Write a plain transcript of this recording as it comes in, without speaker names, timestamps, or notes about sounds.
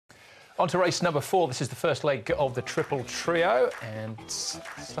On to race number 4. This is the first leg of the triple trio and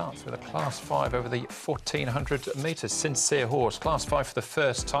starts with a Class 5 over the 1,400 metres. Sincere horse. Class 5 for the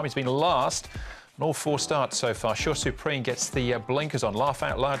first time. He's been last on all 4 starts so far. Sure Supreme gets the blinkers on. Laugh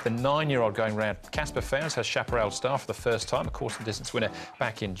Out Loud, the 9-year-old going round. Casper Founds has Chaparral Star for the first time, a course and distance winner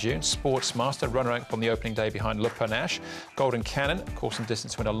back in June. Sportsmaster, runner-up on the opening day behind Le Panache. Golden Cannon, course and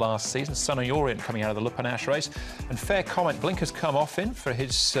distance winner last season. Sunny Orient coming out of the Le Panache race. And Fair Comment, blinkers come off in for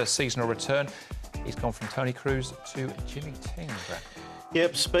his seasonal return. He's gone from Tony Cruz to Jimmy Ting.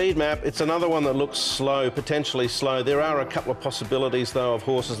 Yep, speed map. It's another one that looks slow, potentially slow. There are a couple of possibilities, though, of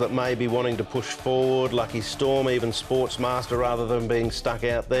horses that may be wanting to push forward. Lucky Storm, even Sportsmaster, rather than being stuck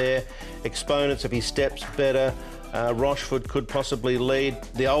out there. Exponents, if he steps better. Rochefort could possibly lead.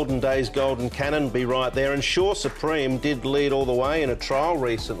 The olden days Golden Cannon be right there. And Sure Supreme did lead all the way in a trial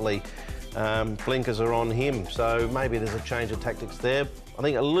recently. Blinkers are on him, so maybe there's a change of tactics there. I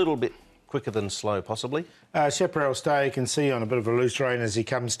think a little bit quicker than slow, possibly. Chaparral Star, you can see on a bit of a loose rein as he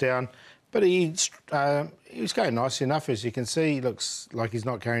comes down, but he's going nicely enough, as you can see. He looks like he's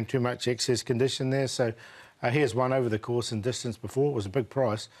not carrying too much excess condition there, so here's one over the course and distance before. It was a big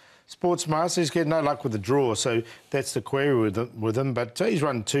price. Sportsmaster, he's getting no luck with the draw, so that's the query with him, but he's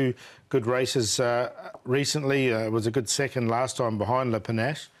run 2 good races recently. It was a good second last time behind Le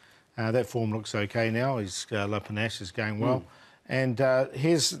Panache. That form looks okay now. Le Panache is going well. And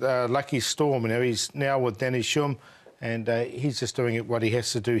here's Lucky Storm. You know, he's now with Danny Shum, and he's just doing what he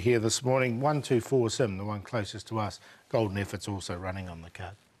has to do here this morning. 1, 2, 4, 7, the one closest to us. Golden Effort's also running on the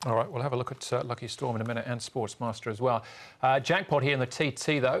card. All right, we'll have a look at Lucky Storm in a minute, and Sportsmaster as well. Jackpot here in the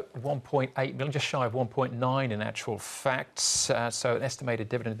TT, though, 1.8 million, just shy of 1.9 in actual fact. So an estimated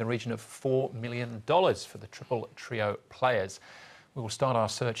dividend in the region of $4 million for the triple trio players. We will start our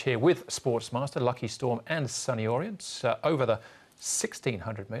search here with Sportsmaster, Lucky Storm and Sunny Orient over the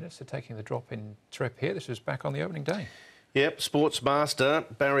 1,600 metres. So taking the drop-in trip here. This was back on the opening day. Yep,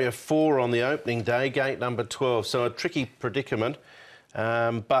 Sportsmaster, barrier 4 on the opening day, gate number 12. So a tricky predicament,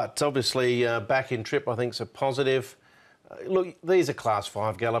 but obviously back in trip I think is a positive. Look, these are Class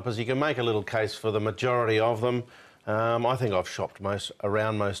 5 gallopers. You can make a little case for the majority of them. I think I've shopped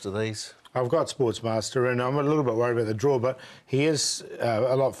around most of these. I've got Sportsmaster, and I'm a little bit worried about the draw, but he is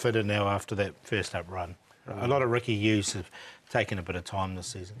a lot fitter now after that first up run. A lot of Ricky Hughes have taken a bit of time this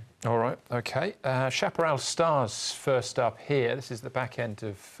season. All right, OK. Chaparral Stars first up here. This is the back end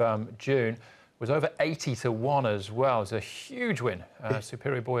of June. Was over 80 to 1 as well. It's a huge win.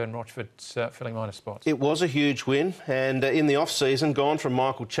 Superior Boy and Rochford filling minor spots. It was a huge win, and in the off-season, gone from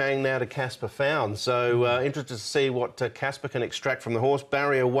Michael Chang now to Casper Found. So interested to see what Casper can extract from the horse.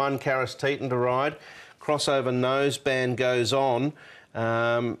 Barrier 1, Karis Teton to ride. Crossover noseband goes on.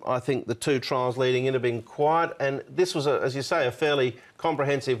 I think the 2 trials leading in have been quiet, and this was, as you say, a fairly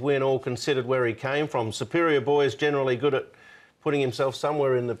comprehensive win, all considered where he came from. Superior Boy is generally good at putting himself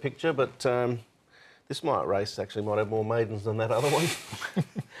somewhere in the picture, but this race actually might have more maidens than that other one.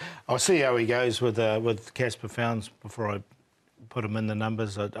 I'll see how he goes with Casper Founds before I put him in the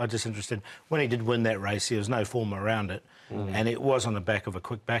numbers. I'm just interested. When he did win that race, there was no form around it, and it was on the back of a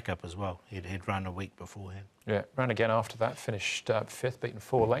quick backup as well. He'd run a week beforehand. Yeah, ran again after that, finished 5th, beaten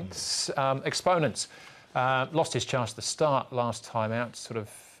 4 lengths. Exponents. Lost his chance to start last time out, sort of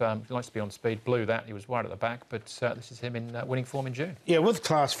likes to be on speed, blew that. He was wide at the back, but this is him in winning form in June. Yeah, with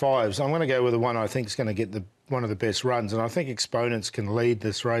Class 5s, I'm going to go with the one I think is going to get one of the best runs, and I think Exponents can lead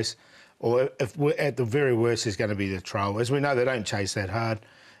this race, or if we're at the very worst, is going to be the trail. As we know, they don't chase that hard,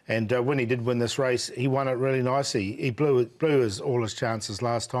 and when he did win this race, he won it really nicely. He blew all his chances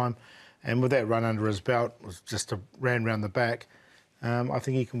last time, and with that run under his belt, was just ran round the back. I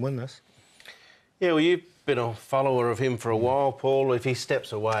think he can win this. Yeah, well, you've been a follower of him for a while, Paul. If he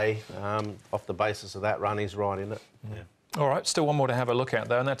steps away off the basis of that run, he's right in it. Yeah. All right, still one more to have a look at,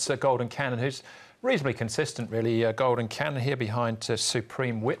 though, and that's Golden Cannon, who's reasonably consistent, really. Golden Cannon here behind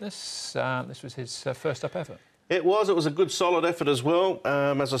Supreme Witness. This was his first up effort. It was a good, solid effort as well.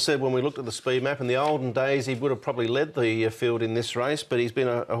 As I said, when we looked at the speed map, in the olden days, he would have probably led the field in this race, but he's been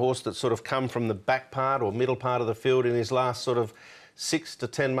a horse that's sort of come from the back part or middle part of the field in his last sort of 6 to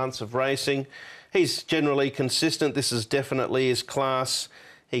 10 months of racing. He's generally consistent. This is definitely his class.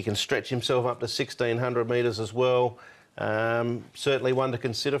 He can stretch himself up to 1,600 metres as well. Certainly one to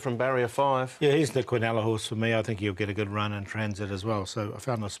consider from barrier 5. Yeah, he's the Quinella horse for me. I think he'll get a good run in transit as well, so I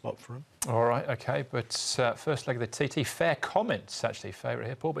found a spot for him. All right, OK, but first leg of the TT, Fair Comments, actually, favourite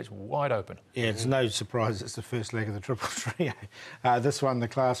here, Paul, but it's wide open. Yeah, it's no surprise it's the first leg of the Triple Trio. This one, the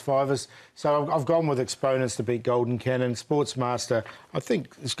Class 5ers. So I've gone with Exponents to beat Golden Cannon. Sportsmaster, I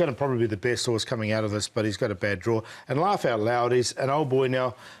think it's going to probably be the best horse coming out of this, but he's got a bad draw. And Laugh Out Loud, he's an old boy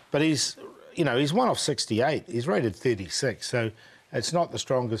now, but he's, you know, he's one off 68. He's rated 36, so it's not the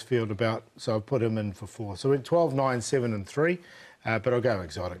strongest field about, so I've put him in for 4. So we're at 12, 9, 7 and 3, but I'll go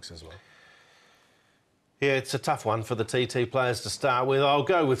Exotics as well. Yeah, it's a tough one for the TT players to start with. I'll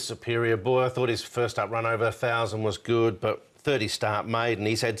go with Superior Boy. I thought his first up run over 1,000 was good, but 30 start maiden.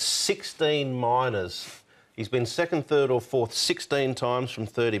 He's had 16 minors. He's been second, third or fourth 16 times from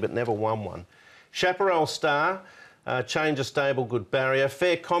 30, but never won one. Chaparral Star, change of stable, good barrier.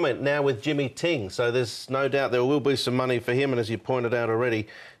 Fair Comment now with Jimmy Ting, so there's no doubt there will be some money for him, and as you pointed out already,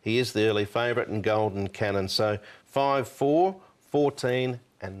 he is the early favourite in Golden Cannon. So 5, 4, 14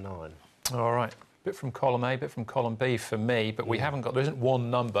 and 9. All right. Bit from column A, bit from column B for me, but we haven't got, there isn't one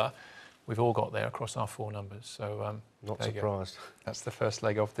number. We've all got there across our 4 numbers. So not surprised. That's the first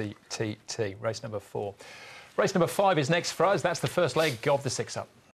leg of the TT, race number 4. Race number 5 is next for us. That's the first leg of the 6-up.